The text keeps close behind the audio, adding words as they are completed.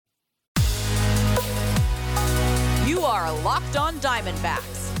are Locked On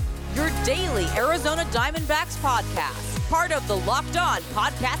Diamondbacks, your daily Arizona Diamondbacks podcast, part of the Locked On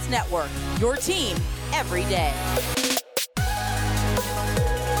Podcast Network, your team every day.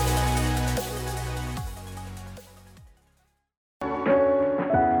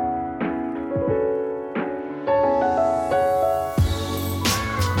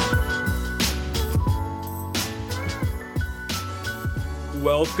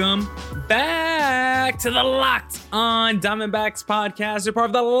 Welcome back to the Locked On Diamondbacks podcast. You're part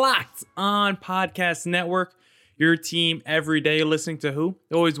of the Locked On Podcast Network. Your team every day, listening to who?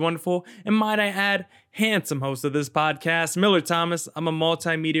 Always wonderful, and might I add, handsome host of this podcast, Miller Thomas. I'm a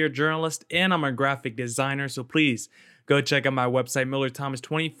multimedia journalist and I'm a graphic designer, so please go check out my website,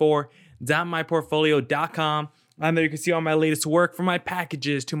 millerthomas24.myportfolio.com. On there you can see all my latest work, from my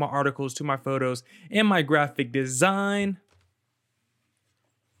packages to my articles to my photos and my graphic design.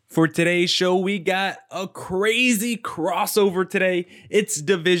 For today's show, we got a crazy crossover today. It's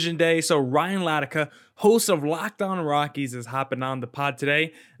Division Day, so Ryan Latica, host of Locked On Rockies, is hopping on the pod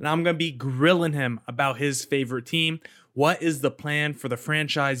today, and I'm going to be grilling him about his favorite team. What is the plan for the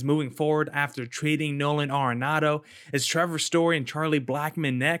franchise moving forward after trading Nolan Arenado? Is Trevor Story and Charlie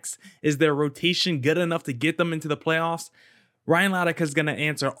Blackmon next? Is their rotation good enough to get them into the playoffs? Ryan Latica is going to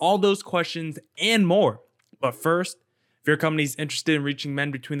answer all those questions and more. But first, if your company is interested in reaching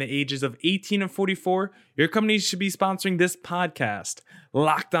men between the ages of 18 and 44, your company should be sponsoring this podcast.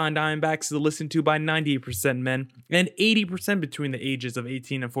 Locked On Diamondbacks is listened to by 98% men and 80% between the ages of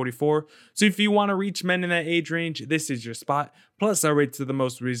 18 and 44. So if you want to reach men in that age range, this is your spot. Plus, our rates are the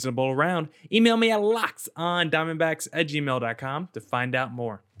most reasonable around. Email me at locksondiamondbacks@gmail.com to find out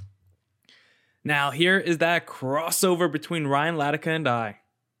more. Now, here is that crossover between Ryan Latica and I.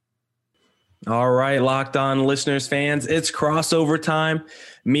 All right, Locked On listeners, fans, it's crossover time.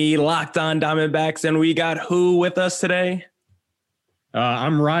 Me, Locked On Diamondbacks, and we got who with us today?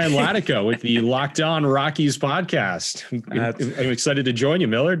 I'm Ryan Latica with the Locked On Rockies podcast. I'm excited to join you,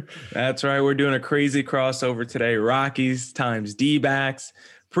 Millard. That's right. We're doing a crazy crossover today. Rockies times D-backs,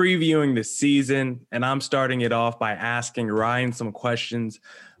 previewing the season, and I'm starting it off by asking Ryan some questions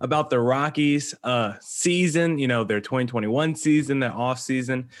about the Rockies season, their 2021 season, their off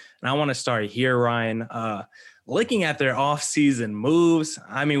season. And I want to start here, Ryan. Looking at their off-season moves,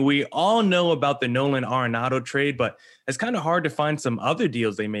 I mean, we all know about the Nolan Arenado trade, but it's kind of hard to find some other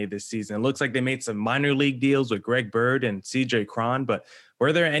deals they made this season. It looks like they made some minor league deals with Greg Bird and CJ Cron, but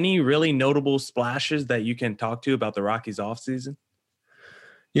were there any really notable splashes that you can talk to about the Rockies offseason?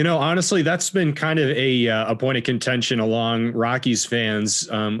 Honestly, that's been kind of a point of contention along Rockies fans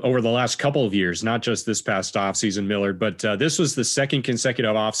over the last couple of years, not just this past offseason, Millard, but this was the second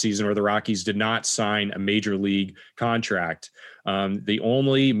consecutive offseason where the Rockies did not sign a major league contract. The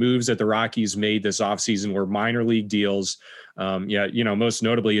only moves that the Rockies made this offseason were minor league deals. Most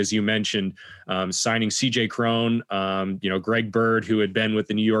notably, as you mentioned, signing CJ Cron, Greg Bird, who had been with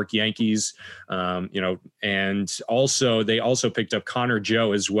the New York Yankees, and also they also picked up Connor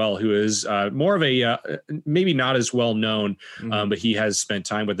Joe as well, who is more of a maybe not as well known, but he has spent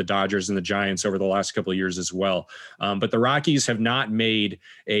time with the Dodgers and the Giants over the last couple of years as well. But the Rockies have not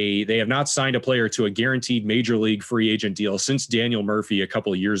signed a player to a guaranteed major league free agent deal since Daniel Murphy a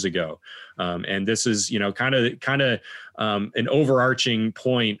couple of years ago. And this is, kind of an overarching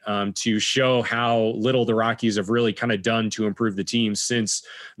point to show how little the Rockies have really kind of done to improve the team since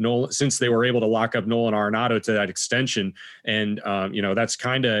they were able to lock up Nolan Arenado to that extension. And, that's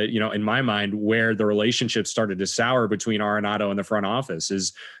kind of, in my mind, where the relationship started to sour between Arenado and the front office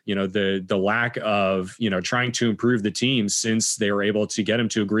is, the lack of, trying to improve the team since they were able to get him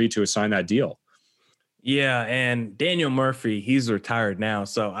to agree to sign that deal. Yeah, and Daniel Murphy, he's retired now,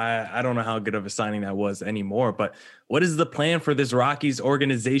 so I don't know how good of a signing that was anymore. But what is the plan for this Rockies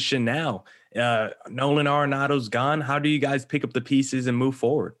organization now? Nolan Arenado's gone. How do you guys pick up the pieces and move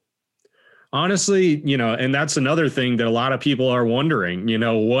forward? Honestly, and that's another thing that a lot of people are wondering,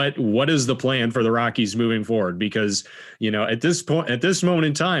 what is the plan for the Rockies moving forward? Because, at this moment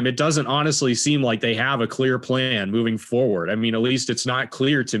in time, it doesn't honestly seem like they have a clear plan moving forward. I mean, at least it's not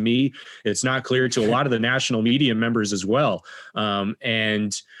clear to me. It's not clear to a lot of the national media members as well.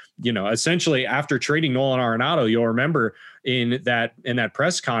 Essentially after trading Nolan Arenado, you'll remember in that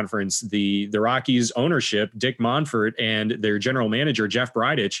press conference, the Rockies ownership, Dick Monfort, and their general manager, Jeff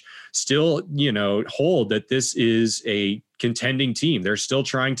Bridich, still, hold that this is a contending team. They're still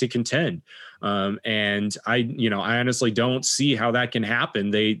trying to contend. And I honestly don't see how that can happen.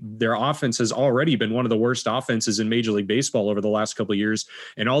 Their offense has already been one of the worst offenses in Major League Baseball over the last couple of years.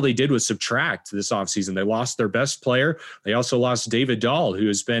 And all they did was subtract this offseason. They lost their best player. They also lost David Dahl, who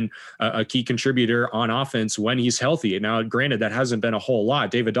has been a key contributor on offense when he's healthy. Now, granted, that hasn't been a whole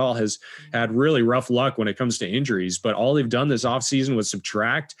lot. David Dahl has had really rough luck when it comes to injuries, but all they've done this offseason was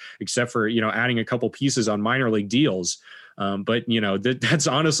subtract, except for, adding a couple pieces on minor league deals. But that's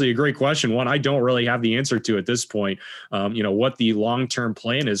honestly a great question. One I don't really have the answer to at this point. What the long-term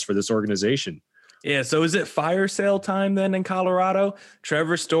plan is for this organization. Yeah, so is it fire sale time then in Colorado?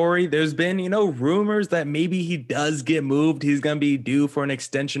 Trevor Story, there's been, rumors that maybe he does get moved. He's going to be due for an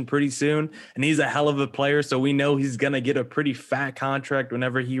extension pretty soon, and he's a hell of a player, so we know he's going to get a pretty fat contract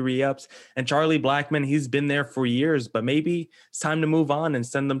whenever he re-ups. And Charlie Blackmon, he's been there for years, but maybe it's time to move on and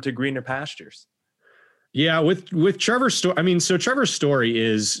send them to greener pastures. Yeah, with Trevor Story, so Trevor Story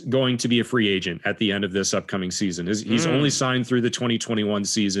is going to be a free agent at the end of this upcoming season. He's only signed through the 2021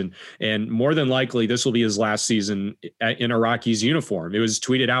 season, and more than likely this will be his last season in a Rockies uniform. It was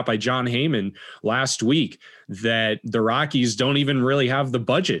tweeted out by John Heyman last week that the Rockies don't even really have the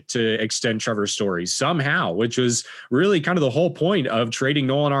budget to extend Trevor Story somehow, which was really kind of the whole point of trading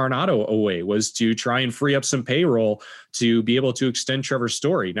Nolan Arenado away, was to try and free up some payroll to be able to extend Trevor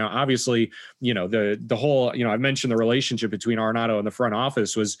Story. Now, obviously, the whole, I mentioned the relationship between Arenado and the front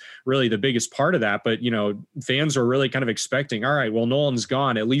office was really the biggest part of that. But, fans are really kind of expecting, all right, well, Nolan's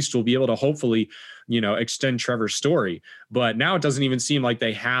gone. At least we'll be able to hopefully, extend Trevor Story. But now it doesn't even seem like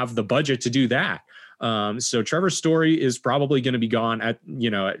they have the budget to do that. So Trevor Story is probably going to be gone at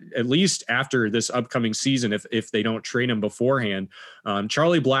least after this upcoming season if they don't trade him beforehand.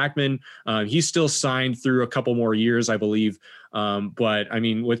 Charlie Blackmon, he's still signed through a couple more years, I believe. But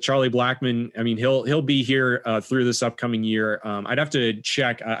with Charlie Blackmon, he'll be here through this upcoming year. I'd have to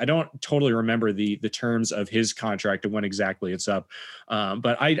check. I don't totally remember the terms of his contract and when exactly it's up.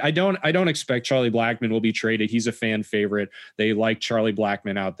 But I don't expect Charlie Blackmon will be traded. He's a fan favorite. They like Charlie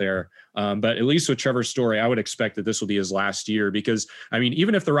Blackmon out there. But at least with Trevor Story, I would expect that this will be his last year because,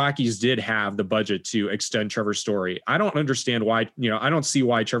 even if the Rockies did have the budget to extend Trevor Story, I don't understand why, I don't see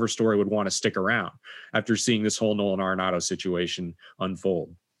why Trevor Story would want to stick around after seeing this whole Nolan Arenado situation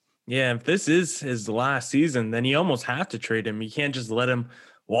unfold. Yeah, if this is his last season, then you almost have to trade him. You can't just let him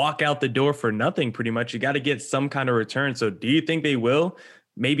walk out the door for nothing, pretty much. You got to get some kind of return. So do you think they will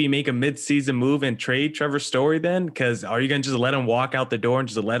maybe make a mid-season move and trade Trevor Story then? Because are you going to just let him walk out the door and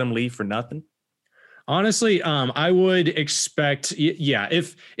just let him leave for nothing? Honestly, I would expect,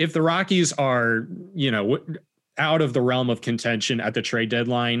 if the Rockies are, out of the realm of contention at the trade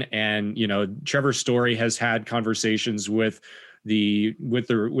deadline, and Trevor Story has had conversations with the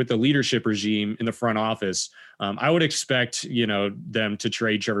leadership regime in the front office, I would expect them to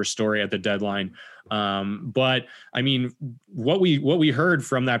trade Trevor Story at the deadline. But what we heard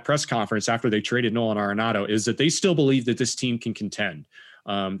from that press conference after they traded Nolan Arenado is that they still believe that this team can contend.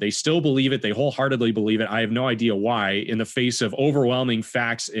 They still believe it. They wholeheartedly believe it. I have no idea why, in the face of overwhelming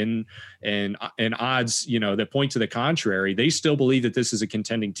facts and odds, that point to the contrary. They still believe that this is a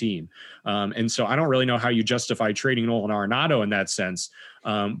contending team. And so I don't really know how you justify trading Nolan Arenado in that sense.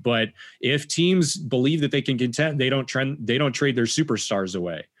 But if teams believe that they can contend, they don't trade their superstars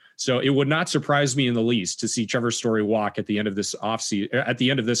away. So it would not surprise me in the least to see Trevor Story walk at the end of this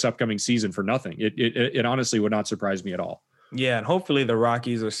upcoming season for nothing. It honestly would not surprise me at all. Yeah, and hopefully the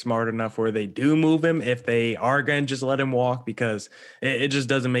Rockies are smart enough where they do move him if they are going to just let him walk, because it just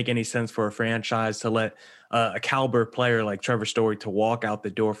doesn't make any sense for a franchise to let a caliber player like Trevor Story to walk out the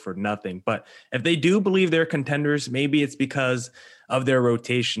door for nothing. But if they do believe they're contenders, maybe it's because of their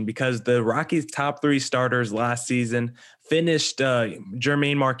rotation, because the Rockies' top three starters last season finished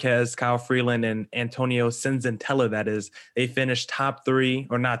Jermaine Marquez, Kyle Freeland, and Antonio Senzatela. That is, they finished top 10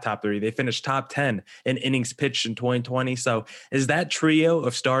 in innings pitched in 2020. So is that trio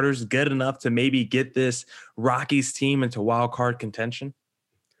of starters good enough to maybe get this Rockies team into wild card contention?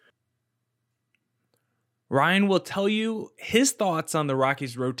 Ryan will tell you his thoughts on the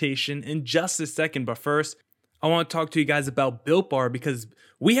Rockies rotation in just a second. But first, I want to talk to you guys about Built Bar, because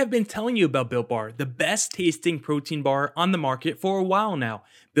we have been telling you about Built Bar, the best tasting protein bar on the market for a while now.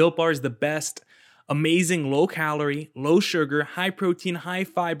 Built Bar is the best, amazing low calorie, low sugar, high protein, high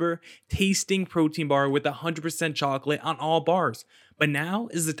fiber tasting protein bar with 100% chocolate on all bars. But now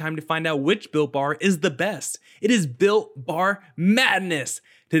is the time to find out which Built Bar is the best. It is Built Bar Madness.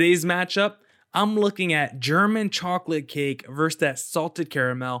 Today's matchup, I'm looking at German chocolate cake versus that salted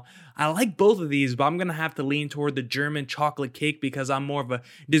caramel. I like both of these, but I'm going to have to lean toward the German chocolate cake because I'm more of a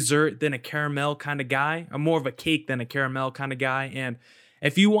dessert than a caramel kind of guy. I'm more of a cake than a caramel kind of guy. And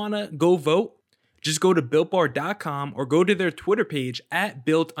if you want to go vote, just go to BuiltBar.com or go to their Twitter page at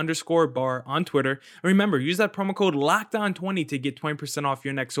 @Built_bar on Twitter. And remember, use that promo code LOCKEDON20 to get 20% off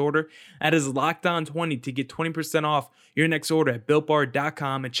your next order. That is LOCKEDON20 to get 20% off your next order at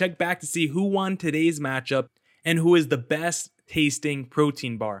BuiltBar.com. And check back to see who won today's matchup and who is the best tasting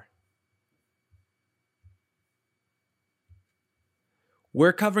protein bar.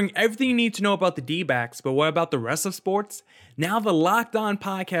 We're covering everything you need to know about the D-backs, but what about the rest of sports? Now the Locked On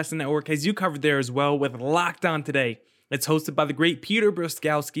Podcast Network has you covered there as well with Locked On Today. It's hosted by the great Peter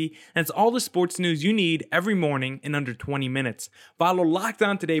Bruskowski, and it's all the sports news you need every morning in under 20 minutes. Follow Locked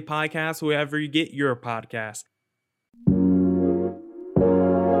On Today podcast wherever you get your podcast.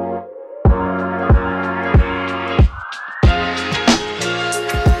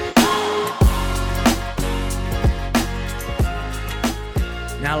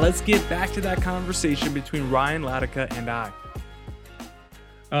 Now let's get back to that conversation between Ryan Latica and I.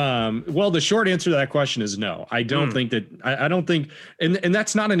 Well, the short answer to that question is no. I don't think that I don't think, and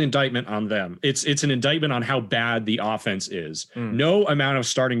that's not an indictment on them. It's an indictment on how bad the offense is. No amount of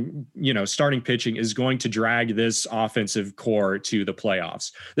starting pitching is going to drag this offensive core to the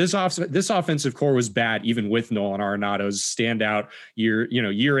playoffs. This offensive core was bad even with Nolan Arenado's standout year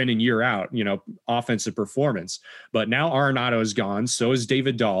in and year out, offensive performance. But now Arenado is gone. So is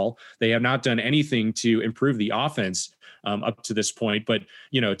David Dahl. They have not done anything to improve the offense up to this point. But,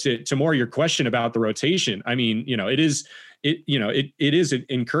 to more your question about the rotation, I mean, it is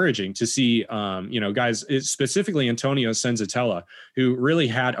encouraging to see, guys, specifically Antonio Senzatella, who really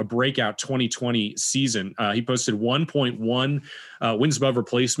had a breakout 2020 season. He posted 1.1 wins above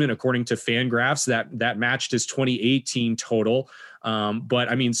replacement, according to Fangraphs. That matched his 2018 total.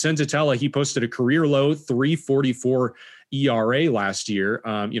 But I mean, Senzatella, he posted a career low 3.44 ERA last year,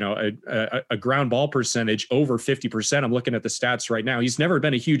 a ground ball percentage over 50%. I'm looking at the stats right now. He's never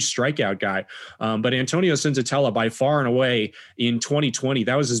been a huge strikeout guy, but Antonio Senzatella, by far and away in 2020,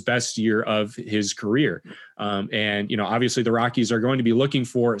 that was his best year of his career. And obviously the Rockies are going to be looking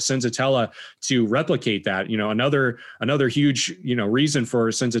for Senzatella to replicate that. Another huge, reason for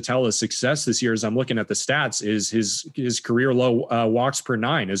Senzatella's success this year, as I'm looking at the stats, is his career low walks per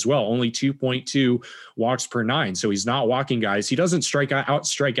nine as well, only 2.2 walks per nine. So he's not walking guys. He doesn't strike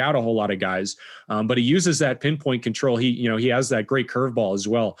out a whole lot of guys, but he uses that pinpoint control. He has that great curveball as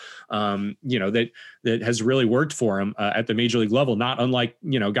well. That has really worked for him at the major league level, not unlike,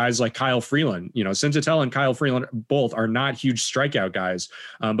 guys like Kyle Freeland. Senzatella and Kyle Freeland both are not huge strikeout guys,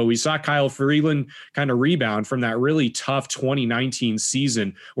 but we saw Kyle Freeland kind of rebound from that really tough 2019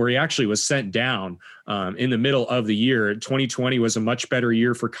 season where he actually was sent down in the middle of the year. 2020 was a much better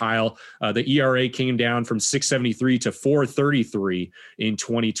year for Kyle. The ERA came down from 6.73 to 4.33 in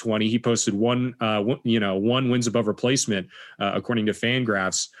 2020. He posted one wins above replacement, according to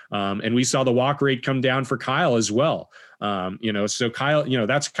Fangraphs. And we saw the walk rate come down for Kyle as well. So Kyle,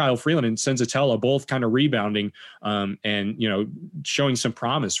 that's Kyle Freeland and Senzatella both kind of rebounding and, showing some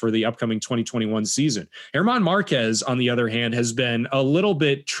promise for the upcoming 2021 season. German Marquez, on the other hand, has been a little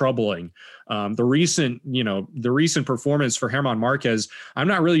bit troubling. The recent performance for German Marquez, I'm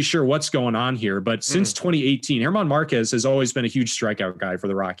not really sure what's going on here, but since 2018, German Marquez has always been a huge strikeout guy for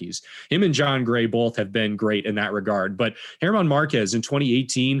the Rockies. Him and John Gray both have been great in that regard, but German Marquez in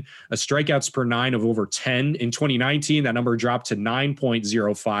 2018, a strikeouts per nine of over 10. In 2019, that number dropped to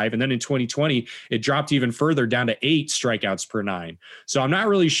 9.05. And then in 2020, it dropped even further down to 8 strikeouts per nine. So I'm not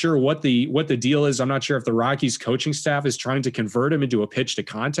really sure what the deal is. I'm not sure if the Rockies coaching staff is trying to convert him into a pitch to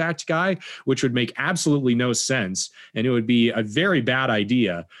contact guy, which would make absolutely no sense. And it would be a very bad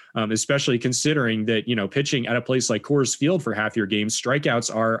idea, especially considering that, pitching at a place like Coors Field for half your games,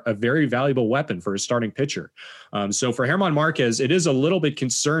 strikeouts are a very valuable weapon for a starting pitcher. So for German Marquez, it is a little bit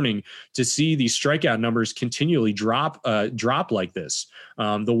concerning to see these strikeout numbers continually drop like this.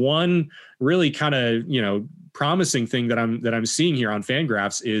 The one really kind of, promising thing that I'm seeing here on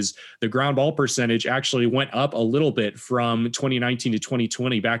Fangraphs is the ground ball percentage actually went up a little bit from 2019 to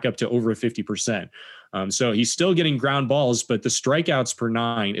 2020, back up to over 50%. So he's still getting ground balls, but the strikeouts per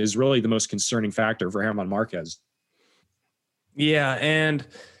nine is really the most concerning factor for German Marquez. Yeah, and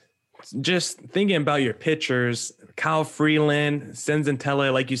just thinking about your pitchers, Kyle Freeland,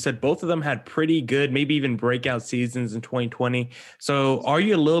 Senzatella, like you said, both of them had pretty good, maybe even breakout seasons in 2020. So are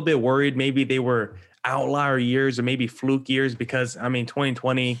you a little bit worried maybe they were outlier years or maybe fluke years? Because, I mean,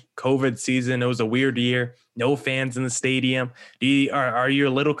 2020 COVID season, it was a weird year. No fans in the stadium. Are you a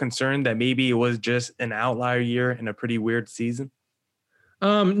little concerned that maybe it was just an outlier year and a pretty weird season?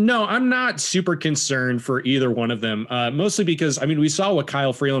 No, I'm not super concerned for either one of them. Mostly because, I mean, we saw what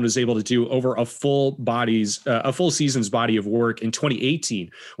Kyle Freeland was able to do over a full season's body of work in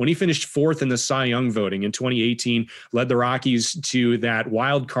 2018 when he finished fourth in the Cy Young voting in 2018, led the Rockies to that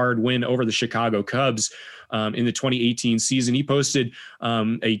wild card win over the Chicago Cubs. In the 2018 season, he posted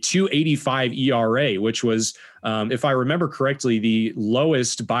a 2.85 ERA, which was, if I remember correctly, the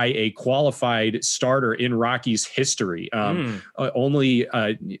lowest by a qualified starter in Rockies history. Only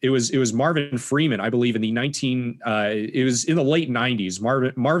it was Marvin Freeman, I believe, in the it was in the late 90s.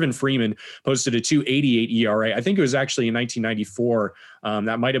 Marvin Freeman posted a 2.88 ERA. I think it was actually in 1994.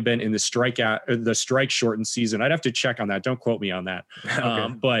 That might have been in the strike shortened season. I'd have to check on that. Don't quote me on that.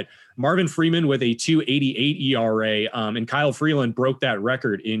 Okay. But Marvin Freeman with a 2.88 ERA, and Kyle Freeland broke that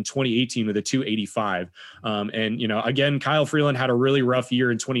record in 2018 with a 2.85. And, again, Kyle Freeland had a really rough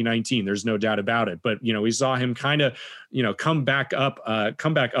year in 2019. There's no doubt about it. But, we saw him kind of, come back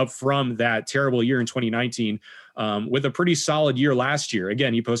up from that terrible year in 2019. With a pretty solid year last year.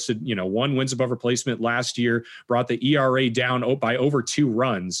 Again, he posted, 1 wins above replacement last year, brought the ERA down by over 2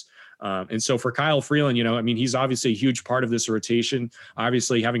 runs. And so for Kyle Freeland, he's obviously a huge part of this rotation,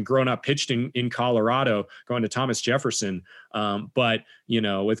 obviously having grown up pitched in Colorado, going to Thomas Jefferson. But,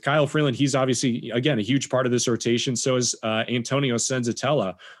 with Kyle Freeland, he's obviously, again, a huge part of this rotation. So is Antonio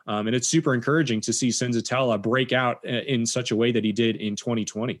Senzatella. And it's super encouraging to see Senzatella break out in such a way that he did in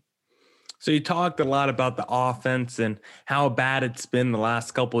 2020. So you talked a lot about the offense and how bad it's been the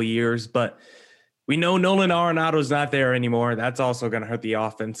last couple of years, but we know Nolan Arenado's not there anymore. That's also going to hurt the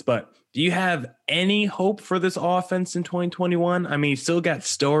offense. But do you have any hope for this offense in 2021? I mean, you still got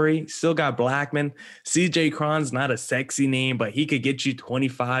Story, still got Blackmon. CJ Cron's not a sexy name, but he could get you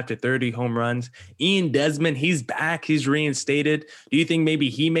 25 to 30 home runs. Ian Desmond, he's back. He's reinstated. Do you think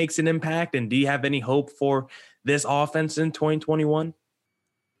maybe he makes an impact? And do you have any hope for this offense in 2021?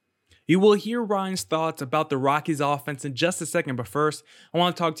 You will hear Ryan's thoughts about the Rockies offense in just a second, but first, I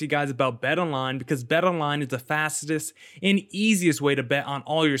want to talk to you guys about BetOnline because BetOnline is the fastest and easiest way to bet on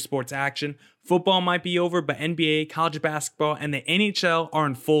all your sports action. Football might be over, but NBA, college basketball, and the NHL are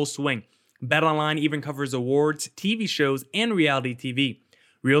in full swing. BetOnline even covers awards, TV shows, and reality TV.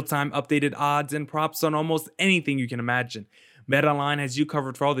 Real-time updated odds and props on almost anything you can imagine. BetOnline has you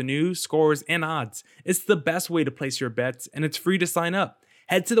covered for all the news, scores, and odds. It's the best way to place your bets, and it's free to sign up.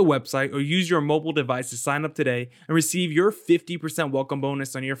 Head to the website or use your mobile device to sign up today and receive your 50% welcome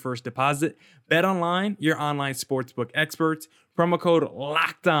bonus on your first deposit. BetOnline, your online sportsbook experts. Promo code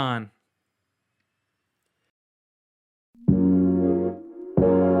LOCKEDON.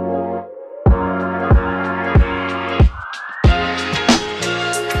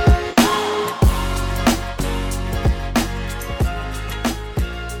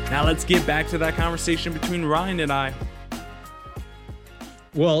 Now let's get back to that conversation between Ryan and I.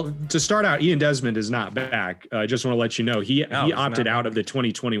 Well, to start out, Ian Desmond is not back. I just want to let you know he opted out of the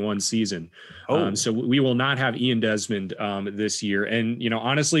 2021 season. So we will not have Ian Desmond this year. And,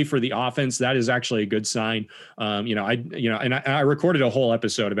 honestly, for the offense, that is actually a good sign. I recorded a whole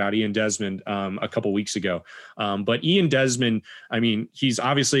episode about Ian Desmond a couple weeks ago. But Ian Desmond, he's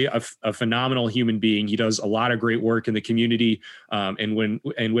obviously a phenomenal human being. He does a lot of great work in the community and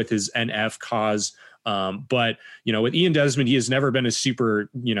with his NF cause. But with Ian Desmond, he has never been a super,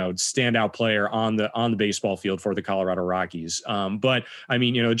 standout player on the baseball field for the Colorado Rockies. But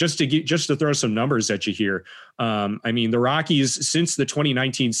just to throw some numbers at you here. The Rockies since the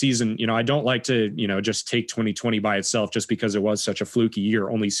 2019 season, I don't like to, just take 2020 by itself just because it was such a fluky year,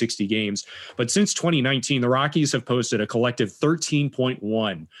 only 60 games. But since 2019, the Rockies have posted a collective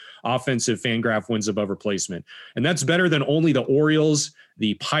 13.1 offensive Fangraph wins above replacement. And that's better than only the Orioles,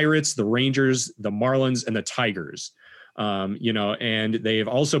 the Pirates, the Rangers, the Marlins, and the Tigers. And they've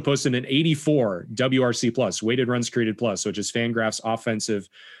also posted an 84 WRC plus, weighted runs created plus, which is Fangraph's offensive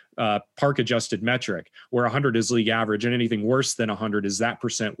park adjusted metric, where 100 is league average and anything worse than 100 is that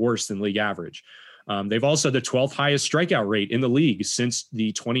percent worse than league average. They've also the 12th highest strikeout rate in the league since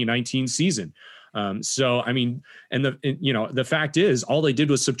the 2019 season. The fact is all they did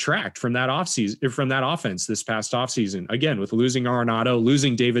was subtract from that offense this past offseason, again, with losing Arenado,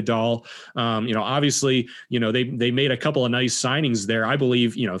 losing David Dahl. Obviously, they made a couple of nice signings there, I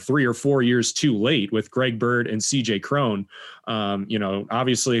believe, 3 or 4 years too late with Greg Bird and CJ Cron.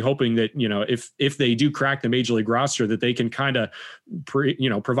 Obviously hoping that, if they do crack the major league roster, that they can kind of,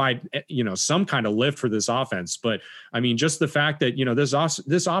 provide, some kind of lift for this offense. But I mean, just the fact that,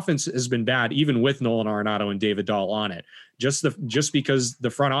 this offense has been bad, even with Nolan Arenado and David Dahl on it, just because the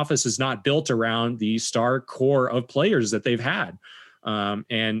front office is not built around the star core of players that they've had.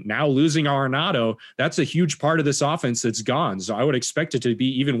 And now losing Arenado, that's a huge part of this offense that's gone. So I would expect it to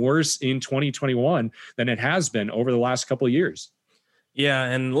be even worse in 2021 than it has been over the last couple of years. Yeah,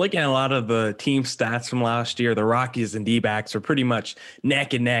 and looking at a lot of the team stats from last year, the Rockies and D-backs are pretty much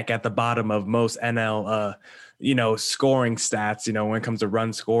neck and neck at the bottom of most NL scoring stats, when it comes to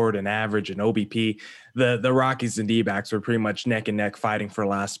runs scored and average and OBP. The Rockies and D-backs were pretty much neck and neck fighting for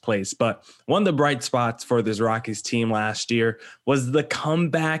last place. But one of the bright spots for this Rockies team last year was the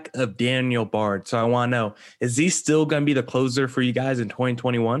comeback of Daniel Bard. So I want to know, is he still going to be the closer for you guys in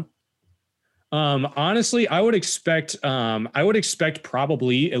 2021? Honestly, I would expect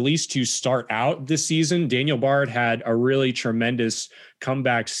probably at least to start out this season. Daniel Bard had a really tremendous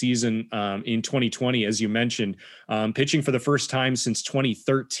comeback season in 2020, as you mentioned, pitching for the first time since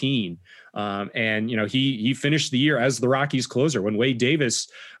 2013. And he finished the year as the Rockies closer when Wade Davis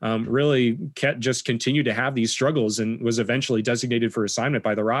really just continued to have these struggles and was eventually designated for assignment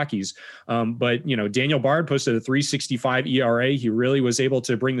by the Rockies. But Daniel Bard posted a 3.65 ERA. He really was able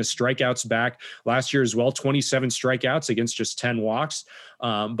to bring the strikeouts back last year as well. 27 strikeouts against just 10 walks.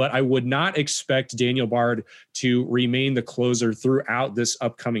 But I would not expect Daniel Bard to remain the closer throughout this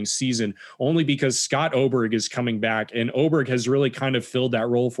upcoming season, only because Scott Oberg is coming back, and Oberg has really kind of filled that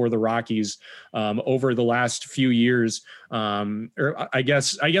role for the Rockies over the last few years. Or I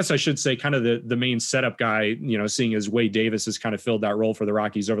guess I should say kind of the main setup guy, seeing as Wade Davis has kind of filled that role for the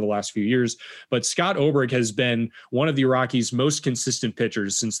Rockies over the last few years. But Scott Oberg has been one of the Rockies' most consistent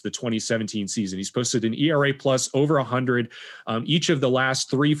pitchers since the 2017 season. He's posted an ERA plus over 100 each of the last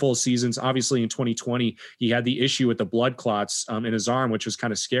 3 full seasons. Obviously in 2020, he had the issue with the blood clots in his arm, which was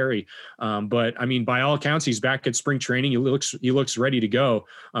kind of scary. But I mean, by all accounts, he's back at spring training. He looks ready to go.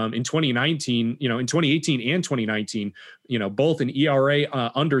 In 2018 and 2019, both an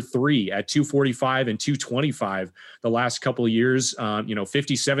ERA under 3 at 2.45 and 2.25 the last couple of years.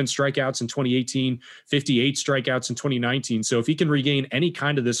 57 strikeouts in 2018, 58 strikeouts in 2019. So if he can regain any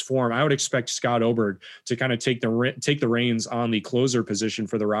kind of this form, I would expect Scott Oberg to kind of take the reins on the closer position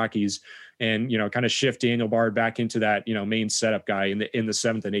for the Rockies and kind of shift Daniel Bard back into that main setup guy in the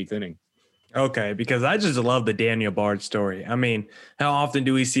 7th and 8th inning. Okay, because I just love the Daniel Bard story. I mean, how often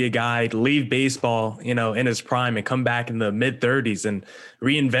do we see a guy leave baseball, in his prime and come back in the mid-30s and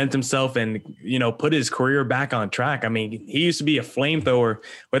reinvent himself and, put his career back on track? I mean, he used to be a flamethrower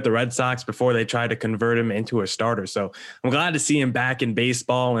with the Red Sox before they tried to convert him into a starter. So I'm glad to see him back in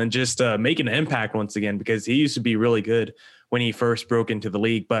baseball and just making an impact once again, because he used to be really good when he first broke into the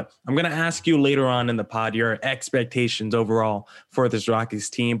league. But I'm going to ask you later on in the pod your expectations overall for this Rockies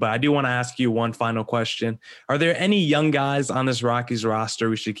team. But I do want to ask you one final question. Are there any young guys on this Rockies roster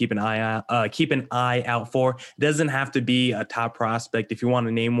we should keep an eye out for? It doesn't have to be a top prospect. If you want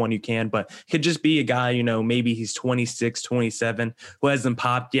to name one, you can, but it could just be a guy, maybe he's 26, 27, who hasn't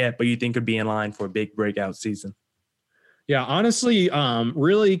popped yet, but you think could be in line for a big breakout season. Yeah, honestly,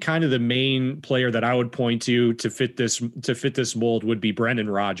 really kind of the main player that I would point to fit this mold would be Brendan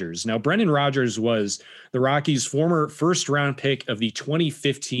Rodgers. Now, Brendan Rodgers was the Rockies' former first-round pick of the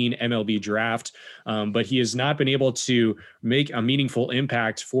 2015 MLB draft, but he has not been able to make a meaningful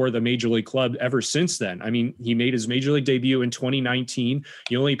impact for the Major League club ever since then. I mean, he made his Major League debut in 2019.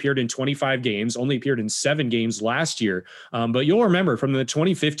 He only appeared in 25 games, only appeared in 7 games last year. But you'll remember from the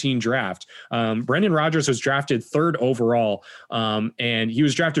 2015 draft, Brendan Rodgers was drafted 3rd overall. And he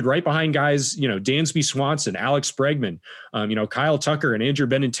was drafted right behind guys, Dansby Swanson, Alex Bregman, Kyle Tucker and Andrew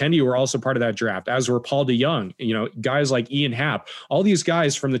Benintendi were also part of that draft, as were Paul DeYoung, guys like Ian Happ. All these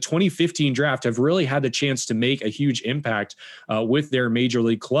guys from the 2015 draft have really had the chance to make a huge impact with their major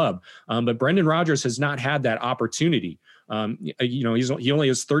league club. But Brendan Rodgers has not had that opportunity. He only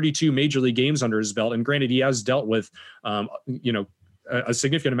has 32 major league games under his belt. And granted, he has dealt with, a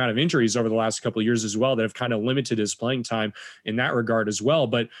significant amount of injuries over the last couple of years as well that have kind of limited his playing time in that regard as well.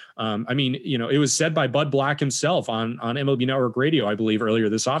 But it was said by Bud Black himself on MLB Network Radio, I believe earlier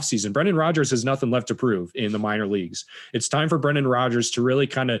this offseason, Brendan Rodgers has nothing left to prove in the minor leagues. It's time for Brendan Rodgers to really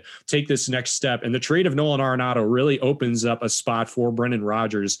kind of take this next step. And the trade of Nolan Arenado really opens up a spot for Brendan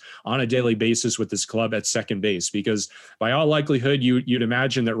Rodgers on a daily basis with this club at second base, because by all likelihood, you'd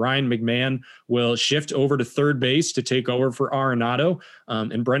imagine that Ryan McMahon will shift over to third base to take over for Arenado.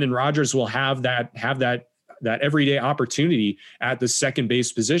 And Brendan Rodgers will have that everyday opportunity at the second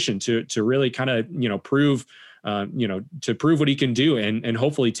base position to really kind of, prove to prove what he can do and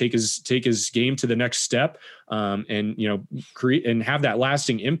hopefully take his game to the next step, and create and have that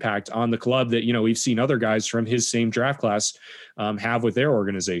lasting impact on the club that we've seen other guys from his same draft class have with their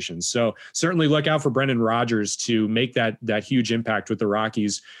organizations. So certainly look out for Brendan Rodgers to make that huge impact with the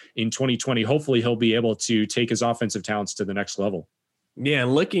Rockies in 2020. Hopefully he'll be able to take his offensive talents to the next level. Yeah,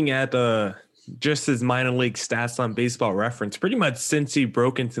 and looking at just his minor league stats on Baseball Reference, pretty much since he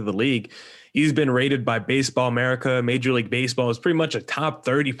broke into the league, he's been rated by Baseball America, Major League Baseball, as pretty much a top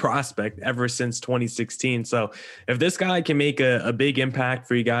 30 prospect ever since 2016. So if this guy can make a big impact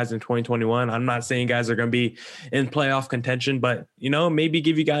for you guys in 2021, I'm not saying guys are going to be in playoff contention, but, maybe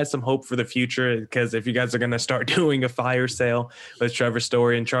give you guys some hope for the future, because if you guys are going to start doing a fire sale with Trevor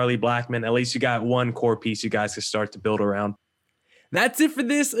Story and Charlie Blackmon, at least you got one core piece you guys can start to build around. That's it for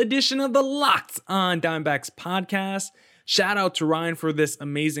this edition of the Locked On Diamondbacks podcast. Shout out to Ryan for this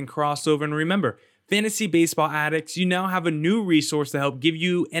amazing crossover. And remember, fantasy baseball addicts, you now have a new resource to help give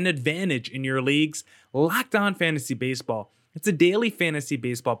you an advantage in your leagues, Locked On Fantasy Baseball. It's a daily fantasy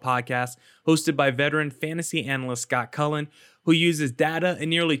baseball podcast hosted by veteran fantasy analyst Scott Cullen, who uses data and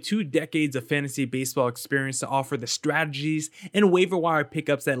nearly 2 decades of fantasy baseball experience to offer the strategies and waiver wire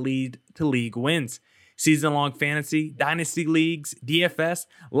pickups that lead to league wins. Season-long fantasy, dynasty leagues, DFS,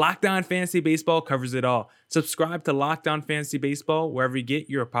 Locked On Fantasy Baseball covers it all. Subscribe to Locked On Fantasy Baseball wherever you get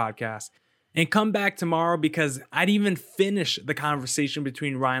your podcast. And come back tomorrow, because I'd even finish the conversation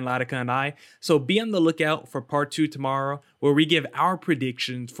between Ryan Latica and I. So be on the lookout for part 2 tomorrow, where we give our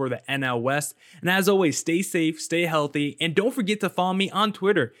predictions for the NL West. And as always, stay safe, stay healthy, and don't forget to follow me on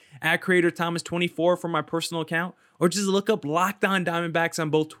Twitter at CreatorThomas24 for my personal account, or just look up Locked On Diamondbacks on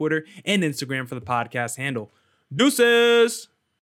both Twitter and Instagram for the podcast handle. Deuces!